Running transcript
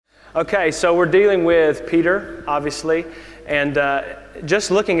Okay, so we're dealing with Peter, obviously, and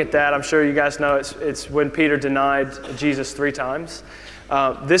just looking at that, I'm sure you guys know it's when Peter denied Jesus 3 times.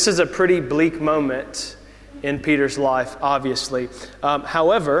 This is a pretty bleak moment in Peter's life, obviously.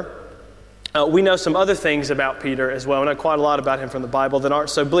 However, we know some other things about Peter as well. We know quite a lot about him from the Bible that aren't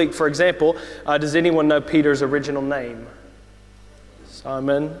so bleak. For example, does anyone know Peter's original name?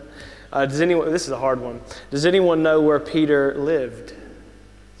 Simon. This is a hard one. Does anyone know where Peter lived?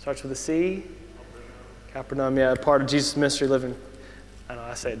 Starts with a C. Capernaum, yeah, part of Jesus' ministry living. I know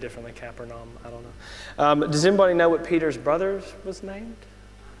I say it differently, Capernaum. I don't know. Does anybody know what Peter's brother was named?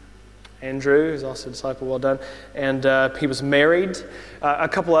 Andrew, who's also a disciple, well done. And he was married. A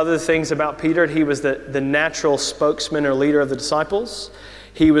couple other things about Peter. He was the natural spokesman or leader of the disciples.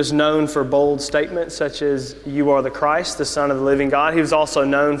 He was known for bold statements such as, "You are the Christ, the Son of the living God." He was also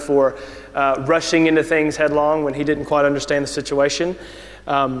known for rushing into things headlong when he didn't quite understand the situation.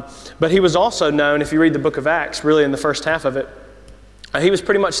 But he was also known, if you read the book of Acts, really in the first half of it, he was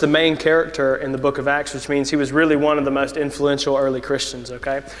pretty much the main character in the book of Acts, which means he was really one of the most influential early Christians,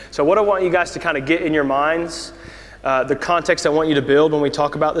 okay? So what I want you guys to kind of get in your minds, the context I want you to build when we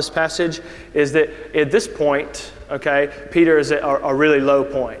talk about this passage, is that at this point, okay, Peter is at a really low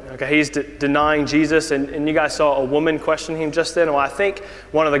point. Okay, he's denying Jesus, and you guys saw a woman question him just then. Well, I think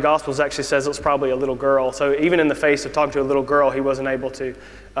one of the Gospels actually says it was probably a little girl. So even in the face of talking to a little girl, he wasn't able to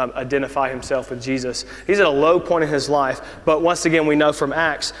identify himself with Jesus. He's at a low point in his life, but once again, we know from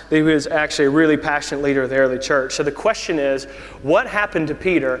Acts that he was actually a really passionate leader of the early church. So the question is, what happened to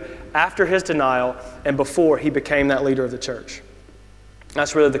Peter after his denial and before he became that leader of the church?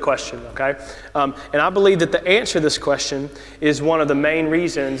 That's really the question, okay? And I believe that the answer to this question is one of the main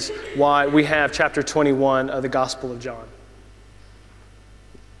reasons why we have chapter 21 of the Gospel of John.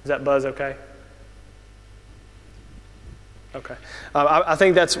 Is that buzz okay? Okay. I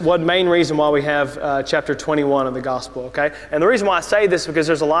think that's one main reason why we have chapter 21 of the Gospel, okay? And the reason why I say this is because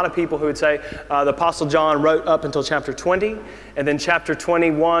there's a lot of people who would say the Apostle John wrote up until chapter 20, and then chapter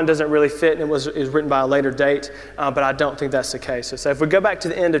 21 doesn't really fit, and is written by a later date, but I don't think that's the case. So if we go back to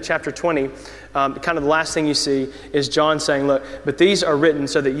the end of chapter 20, kind of the last thing you see is John saying, look, but these are written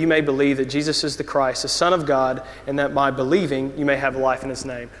so that you may believe that Jesus is the Christ, the Son of God, and that by believing you may have life in His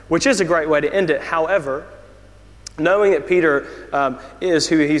name, which is a great way to end it. However, knowing that Peter is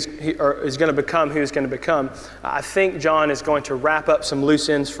who is going to become who he's going to become, I think John is going to wrap up some loose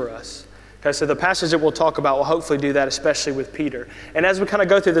ends for us. Okay, so the passage that we'll talk about will hopefully do that, especially with Peter. And as we kind of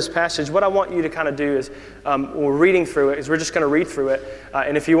go through this passage, what I want you to kind of do is, when we're reading through it, is we're just going to read through it.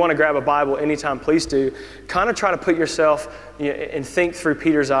 And if you want to grab a Bible anytime, please do. Kind of try to put yourself and think through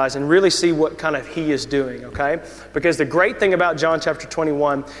Peter's eyes and really see what kind of he is doing, okay? Because the great thing about John chapter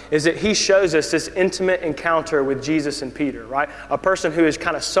 21 is that he shows us this intimate encounter with Jesus and Peter, right? A person who is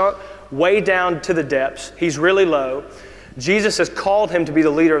kind of sunk way down to the depths. He's really low. Jesus has called him to be the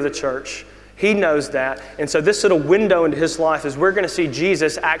leader of the church. He knows that. And so this little window into his life is we're going to see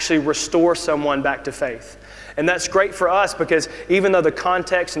Jesus actually restore someone back to faith. And that's great for us because even though the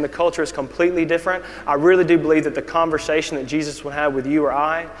context and the culture is completely different, I really do believe that the conversation that Jesus would have with you or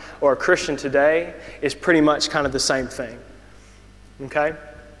I or a Christian today is pretty much kind of the same thing. Okay?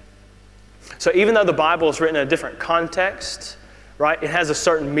 So even though the Bible is written in a different context, right? It has a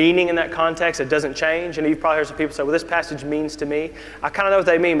certain meaning in that context. It doesn't change. And you've probably heard some people say, well, this passage means to me. I kind of know what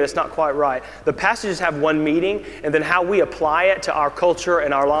they mean, but it's not quite right. The passages have one meaning, and then how we apply it to our culture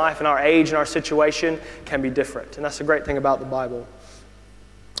and our life and our age and our situation can be different. And that's the great thing about the Bible.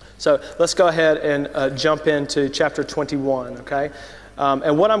 So let's go ahead and jump into chapter 21, okay?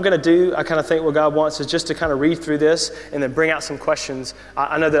 And what I'm going to do, I kind of think what God wants is just to kind of read through this and then bring out some questions.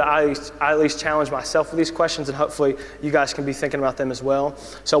 I know that I at least challenge myself with these questions, and hopefully you guys can be thinking about them as well.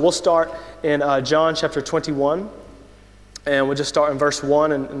 So we'll start in John chapter 21, and we'll just start in verse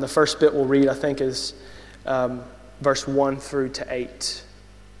 1, and the first bit we'll read, I think, is verse 1 through to 8.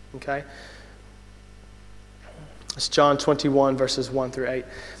 Okay? It's John 21, verses 1 through 8.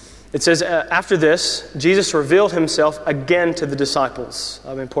 It says, after this, Jesus revealed himself again to the disciples.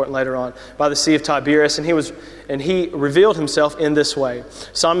 That'll be important later on. By the Sea of Tiberias, and he revealed himself in this way.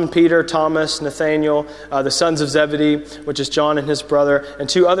 Simon Peter, Thomas, Nathanael, the sons of Zebedee, which is John and his brother, and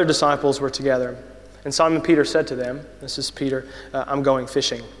 2 other disciples were together. And Simon Peter said to them, this is Peter, I'm going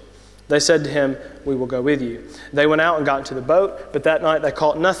fishing. They said to him, we will go with you. They went out and got into the boat, but that night they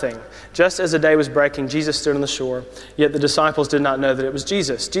caught nothing. Just as the day was breaking, Jesus stood on the shore, yet the disciples did not know that it was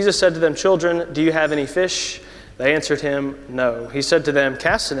Jesus. Jesus said to them, children, do you have any fish? They answered him, no. He said to them,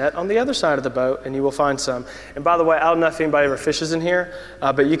 cast a net on the other side of the boat, and you will find some. And by the way, I don't know if anybody ever fishes in here,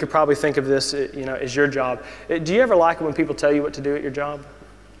 but you could probably think of this, as your job. Do you ever like it when people tell you what to do at your job?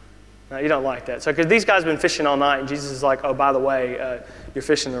 No, you don't like that. So, because these guys have been fishing all night, and Jesus is like, oh, by the way, you're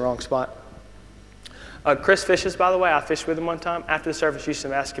fishing in the wrong spot. Chris fishes, by the way. I fished with him one time. After the service, you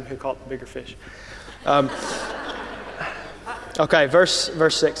should ask him who caught the bigger fish. Okay, verse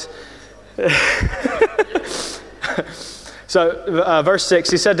 6. So, verse 6,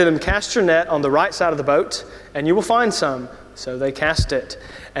 he said to them, cast your net on the right side of the boat, and you will find some. So they cast it.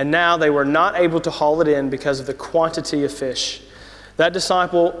 And now they were not able to haul it in because of the quantity of fish. That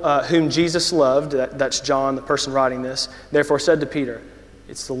disciple whom Jesus loved, that's John, the person writing this, therefore said to Peter,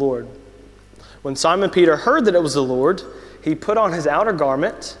 it's the Lord. When Simon Peter heard that it was the Lord, he put on his outer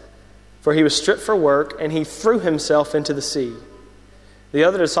garment, for he was stripped for work, and he threw himself into the sea. The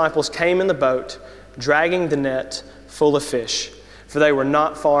other disciples came in the boat, dragging the net full of fish, for they were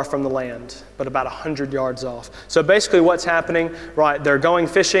not far from the land, but about 100 yards off. So basically what's happening, right, they're going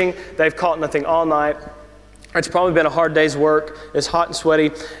fishing, they've caught nothing all night. It's probably been a hard day's work, it's hot and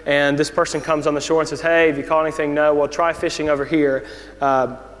sweaty, and this person comes on the shore and says, hey, have you caught anything? No, well, try fishing over here.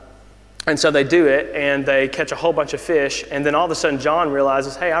 And so they do it, and they catch a whole bunch of fish, and then all of a sudden John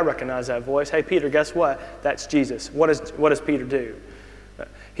realizes, hey, I recognize that voice. Hey, Peter, guess what? That's Jesus. What does Peter do?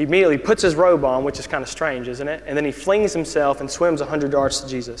 He immediately puts his robe on, which is kind of strange, isn't it? And then he flings himself and swims 100 yards to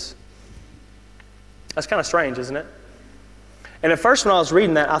Jesus. That's kind of strange, isn't it? And at first when I was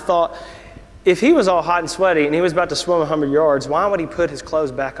reading that, I thought, if he was all hot and sweaty and he was about to swim 100 yards, why would he put his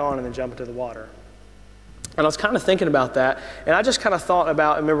clothes back on and then jump into the water? And I was kind of thinking about that, and I just kind of thought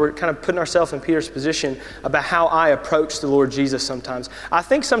about, and we're kind of putting ourselves in Peter's position about how I approach the Lord Jesus sometimes. I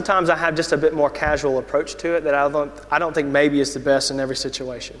think sometimes I have just a bit more casual approach to it that I don't think maybe is the best in every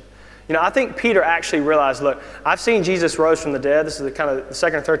situation. You know, I think Peter actually realized, look, I've seen Jesus rose from the dead. This is the kind of the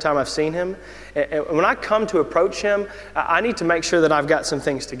second or third time I've seen him. And when I come to approach him, I need to make sure that I've got some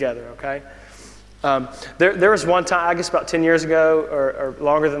things together, okay? There was one time, I guess about 10 years ago or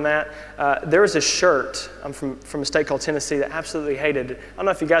longer than that, there was a shirt, I'm from a state called Tennessee, that I absolutely hated. I don't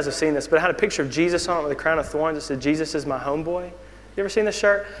know if you guys have seen this, but it had a picture of Jesus on it with a crown of thorns that said, Jesus is my homeboy. You ever seen this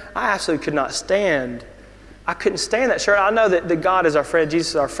shirt? I absolutely could not stand. I couldn't stand that shirt. I know that God is our friend, Jesus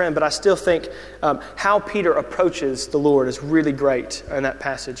is our friend, but I still think how Peter approaches the Lord is really great in that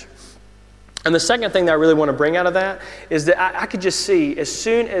passage. And the second thing that I really want to bring out of that is that I could just see, as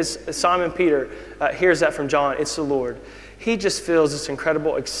soon as Simon Peter hears that from John, it's the Lord, he just feels this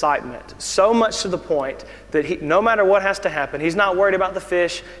incredible excitement, so much to the point that no matter what has to happen, he's not worried about the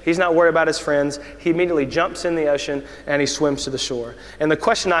fish, he's not worried about his friends, he immediately jumps in the ocean and he swims to the shore. And the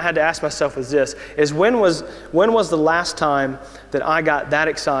question I had to ask myself was this, is when was the last time that I got that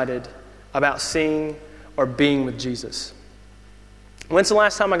excited about seeing or being with Jesus? When's the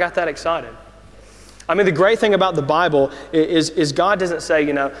last time I got that excited? I mean, the great thing about the Bible is God doesn't say,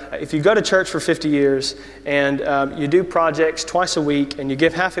 you know, if you go to church for 50 years and you do projects twice a week and you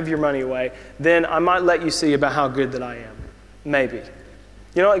give half of your money away, then I might let you see about how good that I am. Maybe.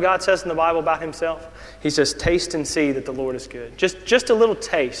 You know what God says in the Bible about himself? He says, taste and see that the Lord is good. Just a little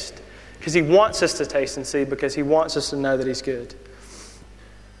taste, because he wants us to taste and see, because he wants us to know that he's good.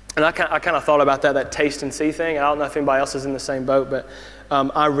 And I kind of thought about that taste and see thing. I don't know if anybody else is in the same boat, but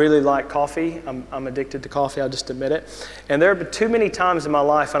I really like coffee. I'm addicted to coffee, I'll just admit it. And there have been too many times in my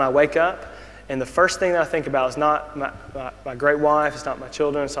life when I wake up and the first thing that I think about is not my great wife, it's not my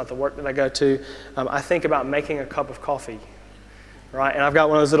children, it's not the work that I go to. I think about making a cup of coffee, right? And I've got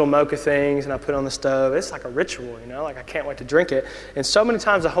one of those little mocha things and I put it on the stove. It's like a ritual, you know, like I can't wait to drink it. And so many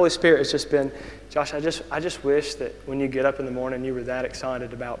times the Holy Spirit has just been, Josh, I just wish that when you get up in the morning you were that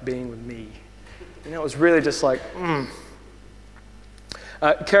excited about being with me. You know, it was really just like,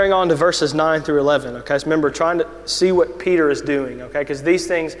 Carrying on to verses 9 through 11, okay? So remember, trying to see what Peter is doing, okay? Because these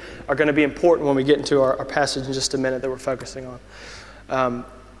things are going to be important when we get into our passage in just a minute that we're focusing on.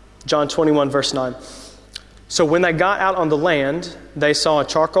 John 21, verse 9. So when they got out on the land, they saw a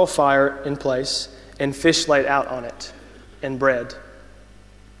charcoal fire in place and fish laid out on it and bread.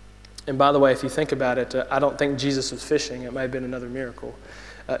 And by the way, if you think about it, I don't think Jesus was fishing. It may have been another miracle.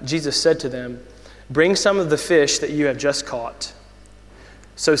 Jesus said to them, "Bring some of the fish that you have just caught."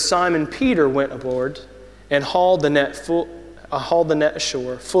 So Simon Peter went aboard and hauled the net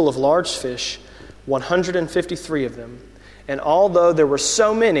ashore full of large fish, 153 of them. And although there were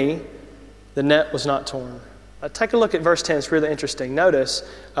so many, the net was not torn. Take a look at verse 10. It's really interesting. Notice,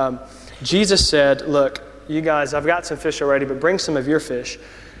 Jesus said, "Look, you guys, I've got some fish already, but bring some of your fish."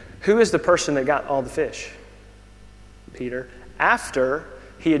 Who is the person that got all the fish? Peter. After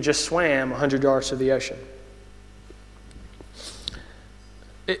he had just swam 100 yards to the ocean.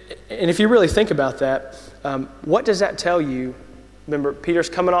 And if you really think about that, what does that tell you Remember, Peter's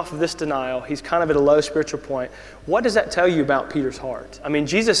coming off of this denial. He's kind of at a low spiritual point. What does that tell you about Peter's heart? I mean,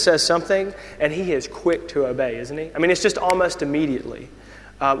 Jesus says something, and he is quick to obey, isn't he? I mean, it's just almost immediately.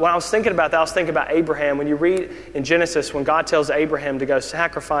 When I was thinking about that, I was thinking about Abraham. When you read in Genesis, when God tells Abraham to go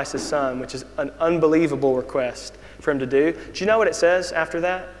sacrifice his son, which is an unbelievable request for him to do. Do you know what it says after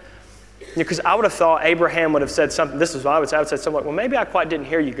that? Because I would have thought Abraham would have said something. This is what I would say. I would say something like, well, maybe I quite didn't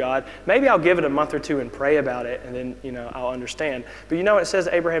hear you, God. Maybe I'll give it a month or two and pray about it, and then, I'll understand. But you know what it says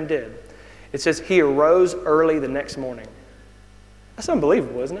Abraham did? It says he arose early the next morning. That's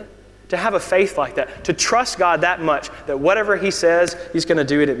unbelievable, isn't it? To have a faith like that, to trust God that much, that whatever he says, he's going to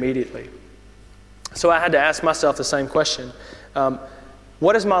do it immediately. So I had to ask myself the same question.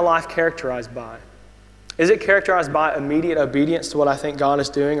 What is my life characterized by? Is it characterized by immediate obedience to what I think God is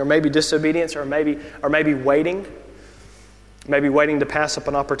doing, or maybe disobedience, or maybe waiting? Maybe waiting to pass up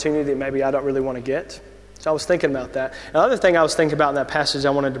an opportunity that maybe I don't really want to get? So I was thinking about that. Another thing I was thinking about in that passage I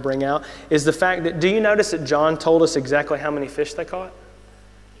wanted to bring out is the fact that, do you notice that John told us exactly how many fish they caught?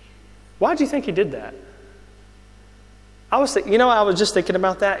 Why do you think he did that? I was just thinking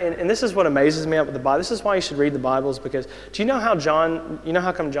about that, and this is what amazes me about the Bible. This is why you should read the Bibles, because do you know how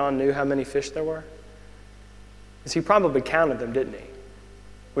come John knew how many fish there were? Because he probably counted them, didn't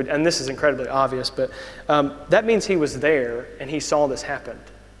he? And this is incredibly obvious, but that means he was there and he saw this happen.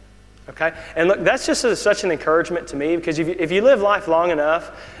 Okay? And look, that's just such an encouragement to me, because if you live life long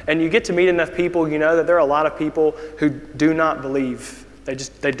enough and you get to meet enough people, you know that there are a lot of people who do not believe.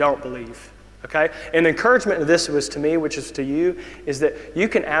 They don't believe. Okay? And the encouragement of this was to me, which is to you, is that you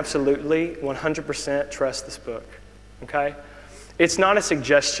can absolutely 100% trust this book. Okay? It's not a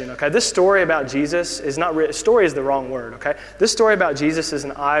suggestion, okay? This story about Jesus is not, story is the wrong word, okay? This story about Jesus is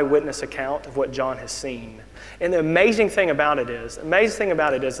an eyewitness account of what John has seen. And the amazing thing about it is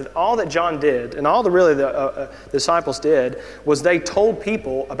that all that John did, and all the disciples did, was they told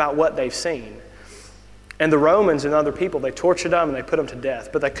people about what they've seen. And the Romans and other people, they tortured them and they put them to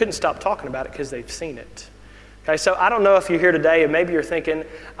death, but they couldn't stop talking about it because they've seen it. Okay, so I don't know if you're here today and maybe you're thinking,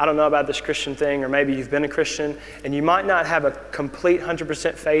 I don't know about this Christian thing, or maybe you've been a Christian and you might not have a complete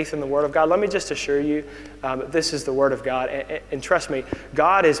 100% faith in the Word of God. Let me just assure you that this is the Word of God. And trust me,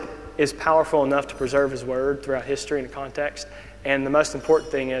 God is powerful enough to preserve His Word throughout history and context. And the most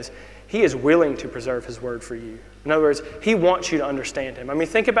important thing is He is willing to preserve His Word for you. In other words, He wants you to understand Him. I mean,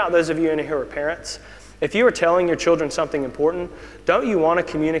 think about those of you in here who are parents. If you are telling your children something important, don't you want to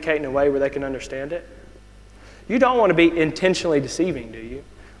communicate in a way where they can understand it? You don't want to be intentionally deceiving, do you?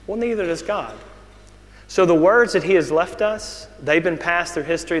 Well, neither does God. So the words that He has left us, they've been passed through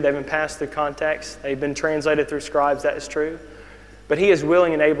history, they've been passed through context, they've been translated through scribes, that is true. But He is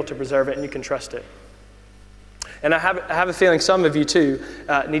willing and able to preserve it, and you can trust it. And I have a feeling some of you too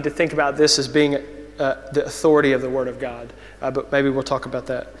need to think about this as being the authority of the Word of God. But maybe we'll talk about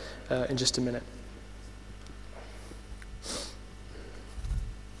that in just a minute.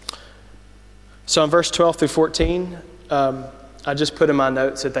 So in verse 12 through 14, I just put in my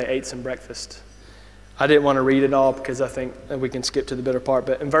notes that they ate some breakfast. I didn't want to read it all because I think we can skip to the bitter part.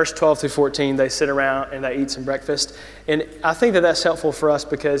 But in verse 12 through 14, they sit around and they eat some breakfast. And I think that that's helpful for us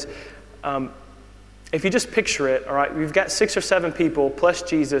because if you just picture it, all right, we've got 6 or 7 people plus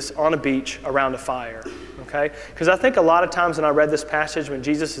Jesus on a beach around a fire. Okay? Because I think a lot of times when I read this passage, when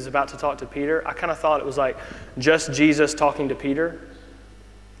Jesus is about to talk to Peter, I kind of thought it was like just Jesus talking to Peter.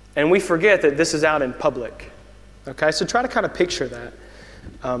 And we forget that this is out in public. Okay, so try to kind of picture that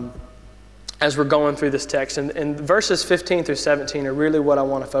as we're going through this text. And verses 15 through 17 are really what I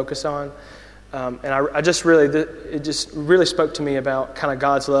want to focus on. And it just really spoke to me about kind of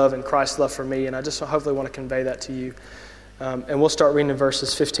God's love and Christ's love for me. And I just hopefully want to convey that to you. And we'll start reading in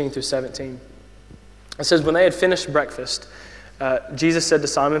verses 15 through 17. It says, when they had finished breakfast, Jesus said to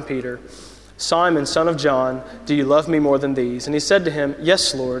Simon Peter, "Simon, son of John, do you love me more than these?" And he said to him,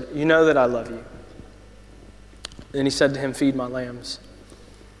 "Yes, Lord, you know that I love you." Then he said to him, "Feed my lambs."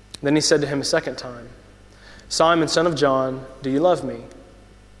 Then he said to him a second time, "Simon, son of John, do you love me?"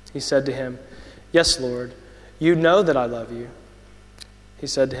 He said to him, "Yes, Lord, you know that I love you." He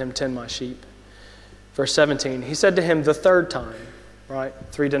said to him, "Tend my sheep." Verse 17, he said to him the third time, right?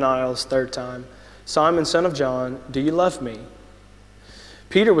 3 denials, third time, "Simon, son of John, do you love me?"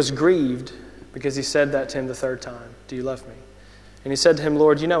 Peter was grieved because he said that to him the third time, "Do you love me?" And he said to him,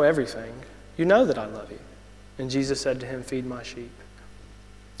 "Lord, you know everything. You know that I love you." And Jesus said to him, "Feed my sheep."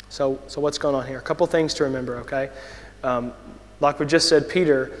 So what's going on here? A couple things to remember, okay? Like we just said,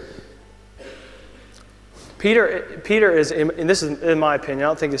 Peter is, and this is in my opinion, I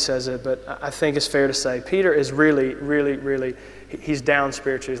don't think it says it, but I think it's fair to say, Peter is really, really, really, he's down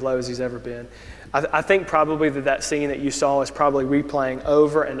spiritually as low as he's ever been. I think probably that scene that you saw is probably replaying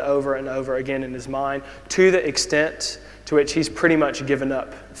over and over and over again in his mind to the extent to which he's pretty much given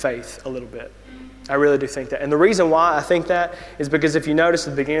up faith a little bit. I really do think that. And the reason why I think that is because if you notice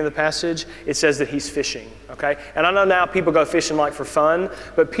at the beginning of the passage, it says that he's fishing, okay? And I know now people go fishing like for fun,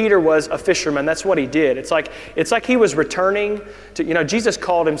 but Peter was a fisherman. That's what he did. It's like he was returning to, Jesus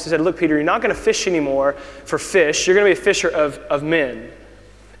called him and said, look, Peter, you're not going to fish anymore for fish. You're going to be a fisher of men.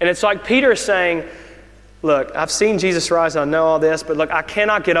 And it's like Peter is saying, look, I've seen Jesus rise and I know all this, but look, I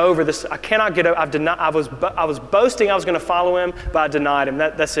cannot get over this. I cannot get over. I was boasting I was going to follow him, but I denied him.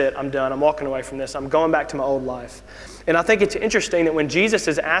 That's it. I'm done. I'm walking away from this. I'm going back to my old life. And I think it's interesting that when Jesus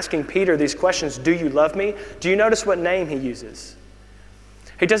is asking Peter these questions, do you love me? Do you notice what name he uses?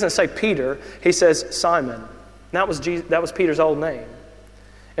 He doesn't say Peter. He says Simon. That was Peter's old name.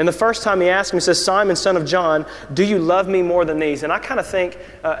 And the first time he asked him, he says, Simon, son of John, do you love me more than these? And I kind of think,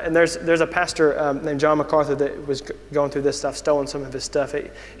 and there's a pastor named John MacArthur that was going through this stuff, stolen some of his stuff.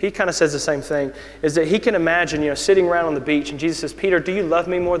 He kind of says the same thing, is that he can imagine, sitting around on the beach, and Jesus says, Peter, do you love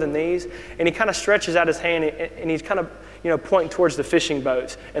me more than these? And he kind of stretches out his hand, and he's kind of, pointing towards the fishing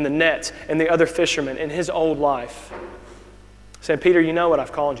boats and the nets and the other fishermen in his old life, saying, Peter, you know what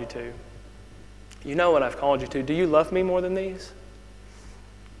I've called you to. You know what I've called you to. Do you love me more than these?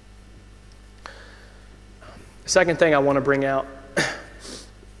 Second thing I want to bring out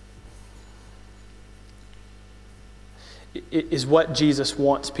is what Jesus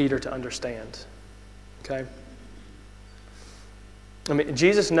wants Peter to understand. Okay?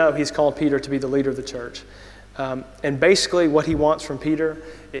 Jesus knows he's called Peter to be the leader of the church. And basically what he wants from Peter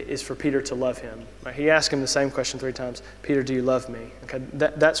is for Peter to love him. Right? He asked him the same question 3 times. Peter, do you love me? Okay,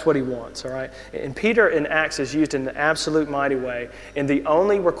 that's what he wants, all right? And Peter in Acts is used in an absolute mighty way. And the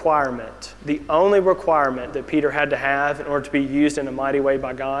only requirement that Peter had to have in order to be used in a mighty way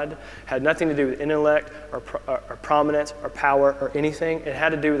by God had nothing to do with intellect or prominence or power or anything. It had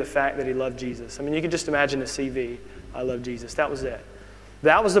to do with the fact that he loved Jesus. You can just imagine the CV. I love Jesus. That was it.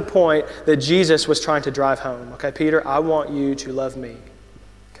 That was the point that Jesus was trying to drive home. Okay, Peter, I want you to love me.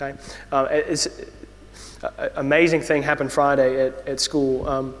 Okay, it's an amazing thing happened Friday at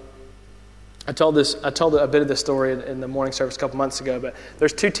school. I told a bit of this story in the morning service a couple months ago. But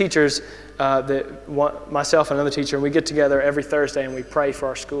there's 2 teachers myself and another teacher, and we get together every Thursday and we pray for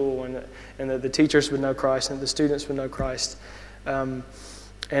our school and the teachers would know Christ and the students would know Christ.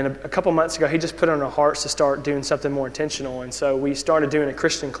 And a couple months ago, he just put on our hearts to start doing something more intentional. And so we started doing a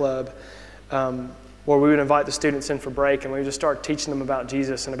Christian club where we would invite the students in for break and we would just start teaching them about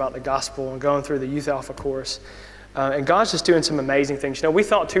Jesus and about the gospel and going through the Youth Alpha course. And God's just doing some amazing things. We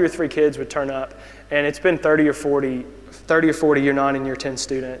thought 2 or 3 kids would turn up, and it's been 30 or 40 year 9 and year 10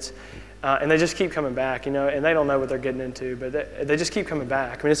 students. And they just keep coming back, and they don't know what they're getting into, but they just keep coming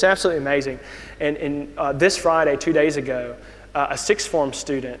back. It's absolutely amazing. And this Friday, 2 days ago, a 6th form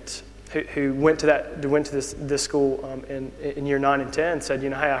student who went to this school in year 9 and 10 said,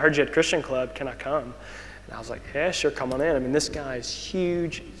 hey, I heard you at Christian Club. Can I come? And I was like, yeah, sure, come on in. This guy is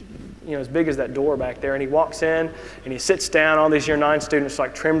huge, as big as that door back there. And he walks in and he sits down. All these year 9 students are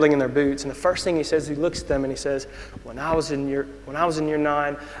like trembling in their boots. And the first thing he says, he looks at them and he says, when I was in year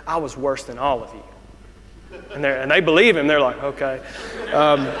 9, I was worse than all of you. And they believe him. They're like, okay.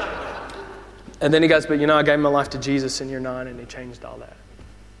 And then he goes, but I gave my life to Jesus in year 9 and he changed all that.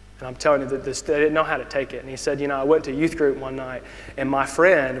 And I'm telling you that they didn't know how to take it. And he said, I went to youth group one night and my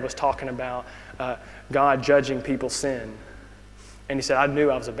friend was talking about God judging people's sin. And he said, I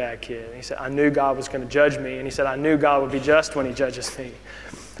knew I was a bad kid. And he said, I knew God was going to judge me. And he said, I knew God would be just when he judges me.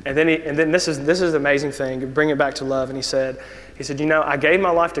 And then this is the amazing thing, bring it back to love. And he said, I gave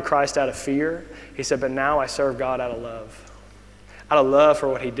my life to Christ out of fear. He said, but now I serve God out of love. Out of love for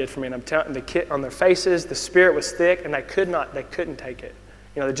what he did for me. And I'm telling the kid on their faces, the spirit was thick and they couldn't take it.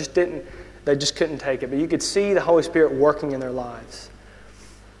 They just couldn't take it. But you could see the Holy Spirit working in their lives.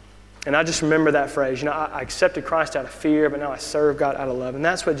 And I just remember that phrase, I accepted Christ out of fear, but now I serve God out of love. And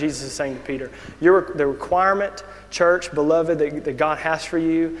that's what Jesus is saying to Peter. The requirement, church, beloved, that God has for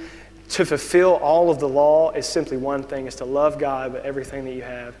you to fulfill all of the law is simply one thing, is to love God with everything that you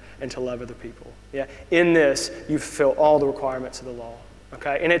have and to love other people. Yeah. In this, you fulfill all the requirements of the law.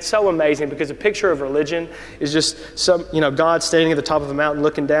 Okay? And it's so amazing because a picture of religion is just God standing at the top of a mountain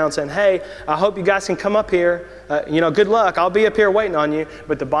looking down saying, hey, I hope you guys can come up here. Good luck. I'll be up here waiting on you.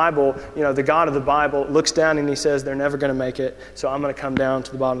 But the Bible, the God of the Bible looks down and he says they're never going to make it. So I'm going to come down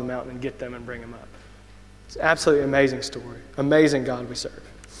to the bottom of the mountain and get them and bring them up. It's an absolutely amazing story. Amazing God we serve.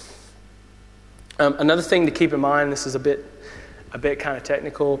 Another thing to keep in mind, this is a bit kind of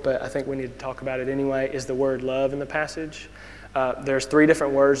technical, but I think we need to talk about it anyway, is the word love in the passage. There's 3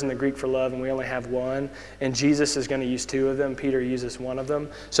 different words in the Greek for love, and we only have one. And Jesus is going to use 2 of them. Peter uses one of them.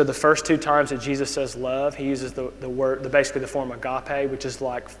 So the first 2 times that Jesus says love, he uses the word, basically the form agape, which is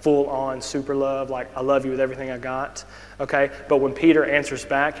like full-on super love, like I love you with everything I got. Okay, but when Peter answers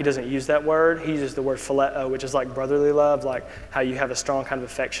back, he doesn't use that word. He uses the word phileo, which is like brotherly love, like how you have a strong kind of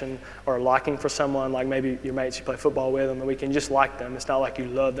affection or liking for someone, like maybe your mates you play football with on the weekend, you just like them. It's not like you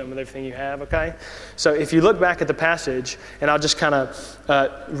love them with everything you have, okay? So if you look back at the passage, and I'll just kind of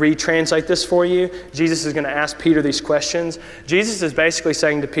retranslate this for you, Jesus is going to ask Peter these questions. Jesus is basically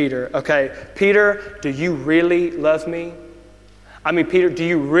saying to Peter, okay, Peter, do you really love me? I mean, Peter, do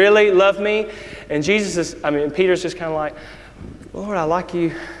you really love me? And Peter's just kind of like, Lord, I like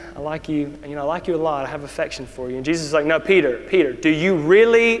you, I like you a lot. I have affection for you. And Jesus is like, no, Peter, do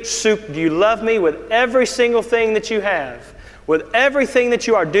you love me with every single thing that you have? With everything that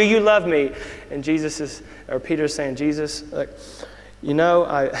you are, do you love me? And Peter's saying, Jesus, like,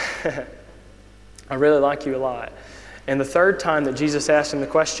 I really like you a lot. And the third time that Jesus asked him the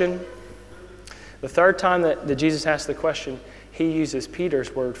question, he uses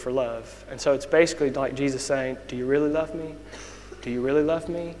Peter's word for love. And so it's basically like Jesus saying, do you really love me? Do you really love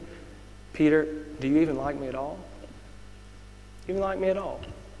me? Peter, do you even like me at all? Even like me at all?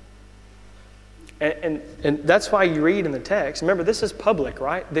 And that's why you read in the text. Remember, this is public,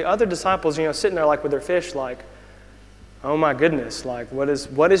 right? The other disciples, sitting there like with their fish, like, oh my goodness, like what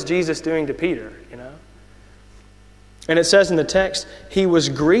is Jesus doing to Peter, And it says in the text, he was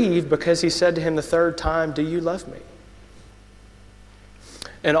grieved because he said to him the 3rd time, do you love me?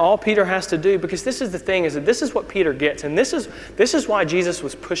 And all Peter has to do, because this is the thing, is that this is what Peter gets. And this is why Jesus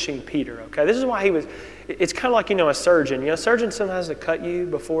was pushing Peter, okay? This is why it's kind of like, a surgeon. A surgeon sometimes has to cut you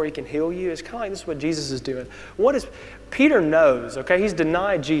before he can heal you. It's kind of like this is what Jesus is doing. Peter knows, okay? He's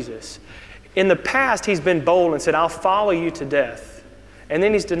denied Jesus. In the past, he's been bold and said, I'll follow you to death. And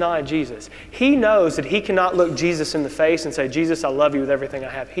then he's denied Jesus. He knows that he cannot look Jesus in the face and say, Jesus, I love you with everything I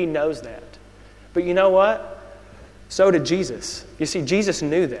have. He knows that. But you know what? So did Jesus. You see, Jesus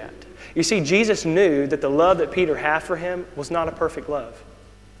knew that. You see, Jesus knew that the love that Peter had for him was not a perfect love.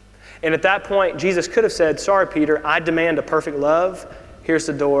 And at that point, Jesus could have said, sorry, Peter, I demand a perfect love. Here's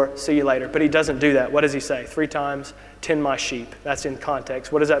the door. See you later. But he doesn't do that. What does he say? 3 times, tend my sheep. That's in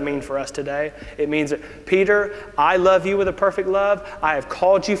context. What does that mean for us today? It means that, Peter, I love you with a perfect love. I have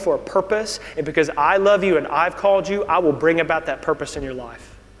called you for a purpose. And because I love you and I've called you, I will bring about that purpose in your life.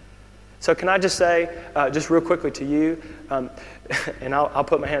 So can I just say, just real quickly to you, and I'll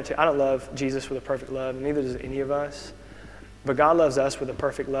put my hand to you, I don't love Jesus with a perfect love, and neither does any of us. But God loves us with a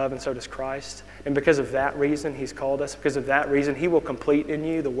perfect love, and so does Christ. And because of that reason, he's called us. Because of that reason, he will complete in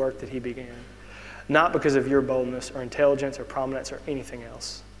you the work that he began. Not because of your boldness or intelligence or prominence or anything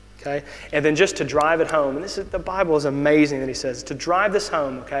else. Okay? And then just to drive it home, and the Bible is amazing that he says, to drive this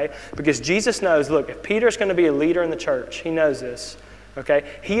home, okay? Because Jesus knows, look, if Peter's going to be a leader in the church, he knows this. Okay,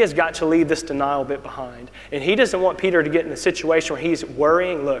 he has got to leave this denial bit behind. And he doesn't want Peter to get in a situation where he's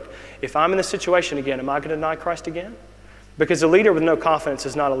worrying, look, if I'm in this situation again, am I going to deny Christ again? Because a leader with no confidence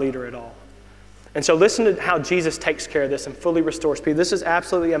is not a leader at all. And so listen to how Jesus takes care of this and fully restores people. This is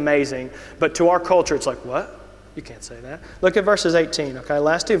absolutely amazing. But to our culture, it's like, what? You can't say that. Look at verses 18, okay?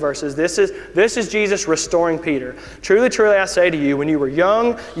 Last 2 verses. This is Jesus restoring Peter. Truly, truly, I say to you, when you were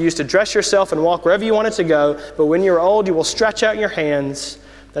young, you used to dress yourself and walk wherever you wanted to go. But when you are old, you will stretch out your hands.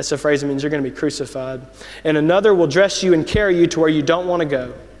 That's the phrase that means you're going to be crucified. And another will dress you and carry you to where you don't want to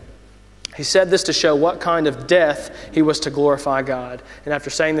go. He said this to show what kind of death he was to glorify God. And after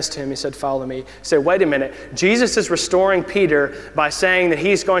saying this to him, he said, follow me. He said, wait a minute. Jesus is restoring Peter by saying that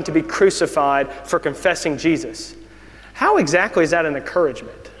he's going to be crucified for confessing Jesus. How exactly is that an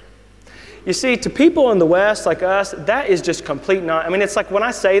encouragement? You see, to people in the West like us, that is just complete it's like when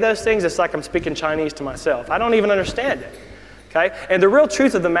I say those things, it's like I'm speaking Chinese to myself. I don't even understand it. Okay? And the real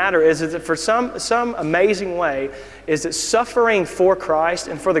truth of the matter is that for some amazing way, is that suffering for Christ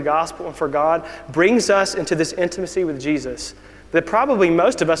and for the gospel and for God brings us into this intimacy with Jesus that probably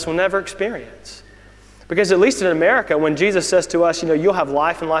most of us will never experience. Because at least in America, when Jesus says to us, you'll have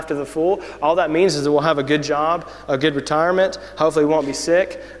life and life to the full, all that means is that we'll have a good job, a good retirement, hopefully we won't be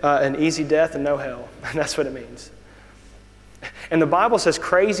sick, an easy death, and no hell. And that's what it means. And the Bible says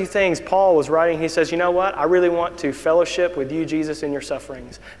crazy things. Paul was writing, he says, you know what? I really want to fellowship with you, Jesus, in your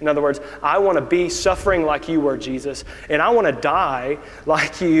sufferings. In other words, I want to be suffering like you were, Jesus. And I want to die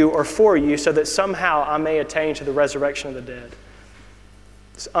like you or for you so that somehow I may attain to the resurrection of the dead.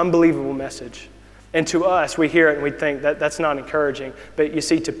 It's an unbelievable message. And to us, we hear it and we think that's not encouraging. But you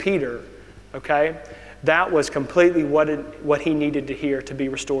see, to Peter, okay, that was completely what he needed to hear to be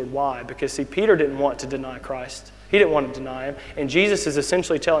restored. Why? Because, see, Peter didn't want to deny Christ. He didn't want to deny him. And Jesus is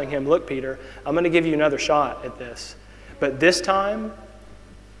essentially telling him, look, Peter, I'm going to give you another shot at this. But this time,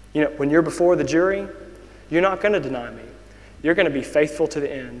 when you're before the jury, you're not going to deny me. You're going to be faithful to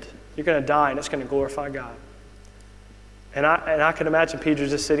the end. You're going to die, and it's going to glorify God. And I can imagine Peter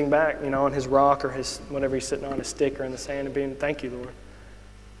just sitting back, on his rock or his whatever he's sitting on, his stick or in the sand, and being, thank you, Lord.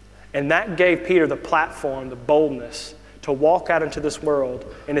 And that gave Peter the platform, the boldness to walk out into this world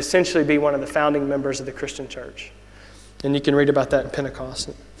and essentially be one of the founding members of the Christian church. And you can read about that in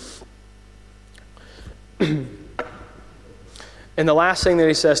Pentecost. And the last thing that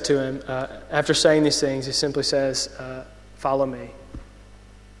he says to him, after saying these things, he simply says, follow me.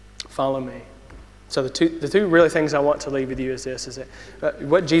 Follow me. So the two really things I want to leave with you is this, is that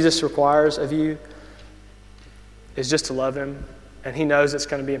what Jesus requires of you is just to love him. And he knows it's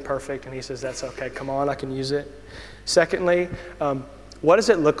going to be imperfect, and he says, that's okay, come on, I can use it. Secondly, what does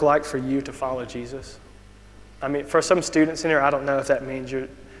it look like for you to follow Jesus? I mean, for some students in here, I don't know if that means you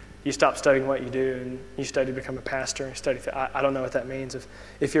stop studying what you do and you study to become a pastor and study. I don't know what that means.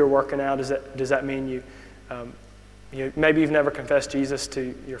 If you're working out, does that mean you maybe you've never confessed Jesus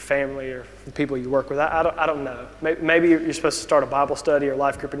to your family or the people you work with? I don't know. Maybe you're supposed to start a Bible study or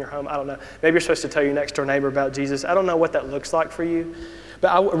life group in your home. I don't know. Maybe you're supposed to tell your next door neighbor about Jesus. I don't know what that looks like for you.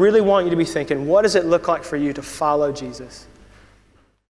 But I really want you to be thinking, what does it look like for you to follow Jesus?